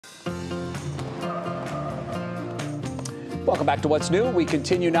Welcome back to What's New. We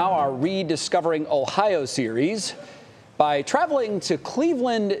continue now our Rediscovering Ohio series by traveling to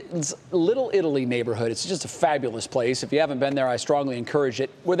Cleveland's Little Italy neighborhood. It's just a fabulous place. If you haven't been there, I strongly encourage it.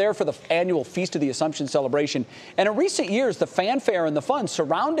 We're there for the annual Feast of the Assumption celebration. And in recent years, the fanfare and the fun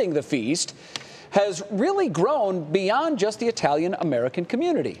surrounding the feast has really grown beyond just the Italian-American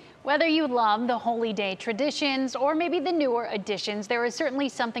community. Whether you love the Holy Day traditions or maybe the newer additions, there is certainly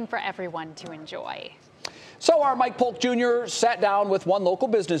something for everyone to enjoy. So our Mike Polk Jr. sat down with one local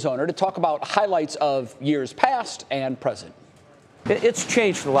business owner to talk about highlights of years past and present. It's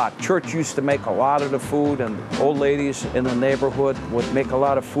changed a lot. Church used to make a lot of the food, and old ladies in the neighborhood would make a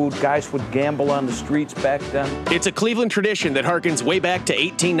lot of food. Guys would gamble on the streets back then. It's a Cleveland tradition that harkens way back to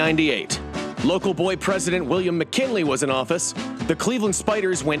 1898. Local boy President William McKinley was in office. The Cleveland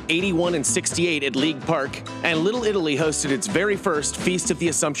Spiders went 81-68 at League Park, and Little Italy hosted its very first Feast of the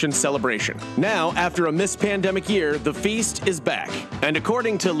Assumption celebration. Now, after a missed pandemic year, the feast is back. And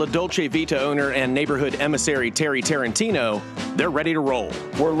according to La Dolce Vita owner and neighborhood emissary Terry Tarantino, they're ready to roll.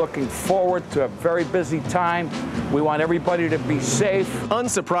 We're looking forward to a very busy time. We want everybody to be safe.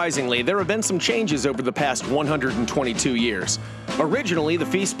 Unsurprisingly, there have been some changes over the past 122 years. Originally, the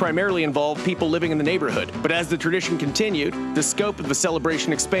feast primarily involved people living in the neighborhood, but as the tradition continued, the scope of the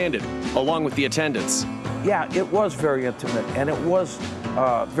celebration expanded, along with the attendance. Yeah, it was very intimate, and it was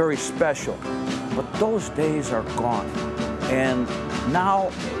very special, but those days are gone. And now,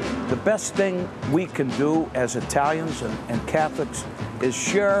 the best thing we can do as Italians and Catholics is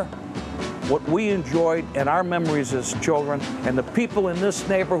share what we enjoyed and our memories as children. And the people in this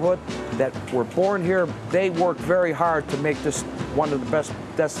neighborhood that were born here, they worked very hard to make this one of the best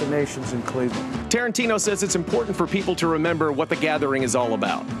destinations in Cleveland. Tarantino says it's important for people to remember what the gathering is all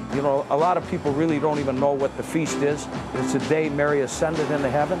about. You know, a lot of people really don't even know what the feast is. It's the day Mary ascended into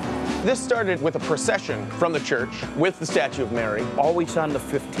heaven. This started with a procession from the church with the statue of Mary. Always on the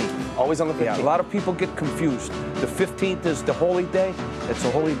 15th. Always on the 15th. Yeah, a lot of people get confused. The 15th is the holy day. It's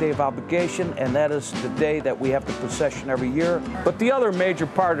a holy day of obligation, and that is the day that we have the procession every year. But the other major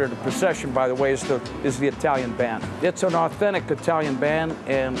part of the procession, by the way, is the Italian band. It's an authentic Italian band,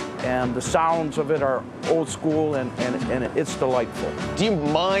 and the sounds of it are old school, and it's delightful. Do you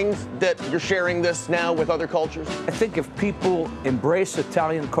mind that you're sharing this now with other cultures? I think if people embrace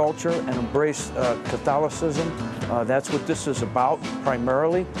Italian culture and embrace Catholicism, that's what this is about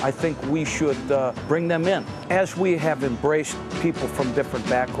primarily. I think we should bring them in. As we have embraced people from different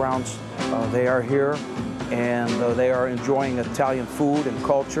backgrounds, they are here, and they are enjoying Italian food and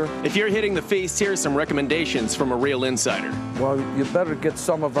culture. If you're hitting the feast, here are some recommendations from a real insider. Well, you better get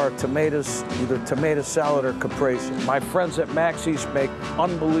some of our tomatoes, either tomato salad or caprese. My friends at Maxie's make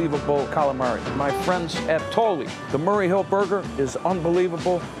unbelievable calamari. My friends at Tolly, the Murray Hill Burger is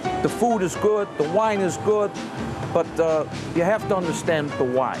unbelievable. The food is good, the wine is good, but you have to understand the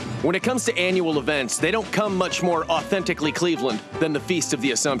why. When it comes to annual events, they don't come much more authentically Cleveland than the Feast of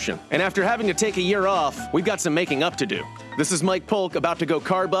the Assumption. And after having to take a year off, we've got some making up to do. This is Mike Polk, about to go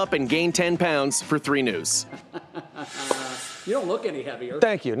carb up and gain 10 pounds for 3 News. You don't look any heavier.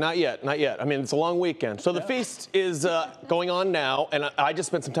 Thank you. Not yet. Not yet. I mean, it's a long weekend. So the feast is going on now, and I just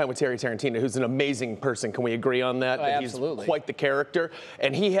spent some time with Terry Tarantino, who's an amazing person. Can we agree on that? Oh, that absolutely. He's quite the character.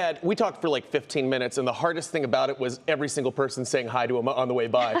 And we talked for like 15 minutes, and the hardest thing about it was every single person saying hi to him on the way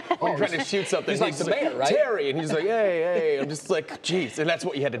by. We're trying to shoot something. He's like the mayor, right? Terry, and he's like, hey. I'm just like, geez. And that's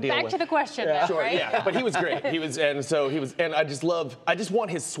what you had to deal with. Back to the question now, Sure, right? yeah, but he was great. And I just want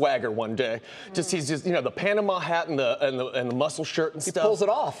his swagger one day. He's just, you know, the Panama hat and the muscle shirt and stuff. He pulls it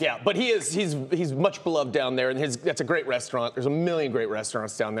off. Yeah, but he's much beloved down there, and that's a great restaurant. There's a million great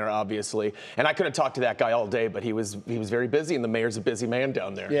restaurants down there, obviously. And I could have talked to that guy all day, but he was very busy, and the mayor's a busy man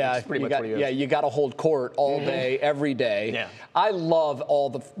down there. Yeah, that's pretty much what he is. Yeah, you got to hold court all day, every day. Yeah. I love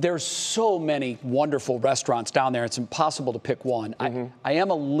there's so many wonderful restaurants down there. It's impossible to pick one.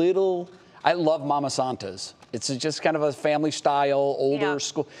 I love Mama Santa's. It's just kind of a family style, older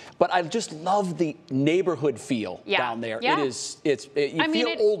school. But I just love the neighborhood feel down there. Yeah. You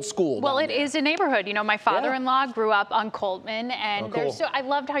feel old school. Well, down it there. is a neighborhood. You know, my father-in-law grew up on Coltman, and I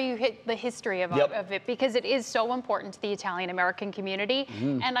loved how you hit the history of it, because it is so important to the Italian-American community.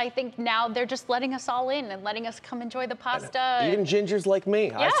 And I think now they're just letting us all in and letting us come enjoy the pasta. Even gingers like me.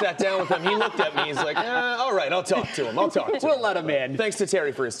 Yeah. I sat down with him. He looked at me. He's like, all right, I'll talk to him. We'll let him in. Thanks to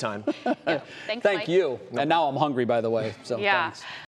Terry for his time. Thanks, Thank Mike. you. And now I'm hungry, by the way. So thanks.